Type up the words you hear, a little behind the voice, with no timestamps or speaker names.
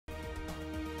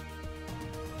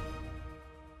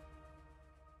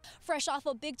Fresh off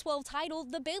a Big 12 title,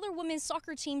 the Baylor women's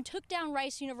soccer team took down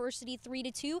Rice University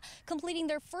 3-2, completing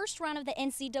their first round of the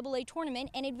NCAA tournament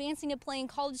and advancing to play in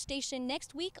College Station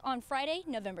next week on Friday,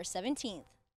 November 17th.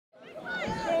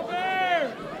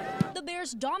 The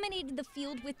Bears dominated the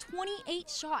field with 28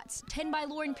 shots, 10 by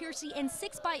Lauren Piercy and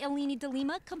 6 by Eleni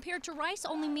DeLima, compared to Rice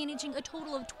only managing a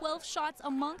total of 12 shots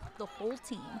among the whole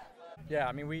team. Yeah,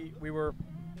 I mean, we were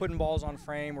putting balls on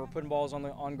frame, we were putting balls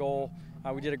on goal.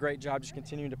 We did a great job just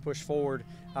continuing to push forward.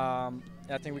 I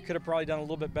think we could have probably done a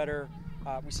little bit better.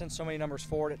 We sent so many numbers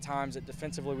forward at times that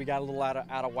defensively we got a little out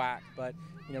of whack. But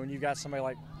you know, when you've got somebody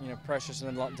like Precious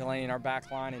and Delaney in our back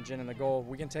line and Jen in the goal,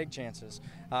 we can take chances.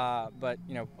 But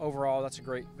you know, overall, that's a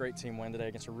great team win today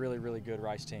against a really good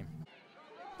Rice team.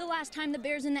 The last time the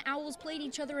Bears and the Owls played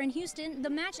each other in Houston, the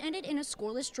match ended in a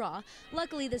scoreless draw.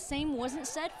 Luckily, the same wasn't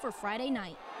said for Friday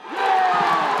night.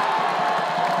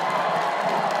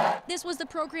 This was the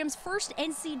program's first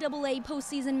NCAA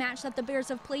postseason match that the Bears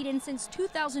have played in since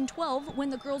 2012, when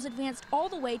the girls advanced all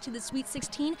the way to the Sweet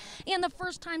 16, and the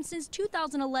first time since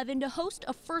 2011 to host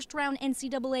a first-round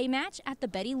NCAA match at the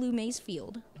Betty Lou Mays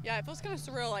Field. Yeah, it feels kind of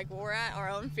surreal, like we're at our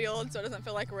own field, so it doesn't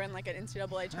feel like we're in like an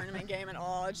NCAA tournament game at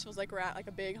all. It just feels like we're at like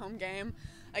a big home game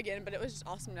again, but it was just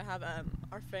awesome to have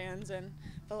our fans and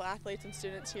fellow athletes and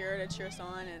students here to cheer us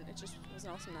on, and it just was an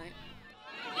awesome night.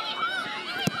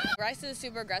 Rice is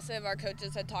super aggressive. Our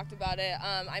coaches had talked about it.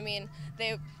 I mean,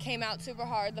 they came out super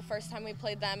hard the first time we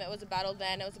played them. It was a battle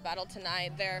then. It was a battle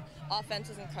tonight. Their offense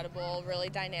was incredible, really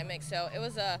dynamic. So it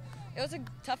was a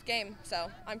tough game. So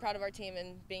I'm proud of our team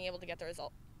and being able to get the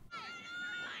result.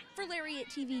 For Lariat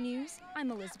TV News,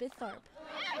 I'm Elizabeth Tharp.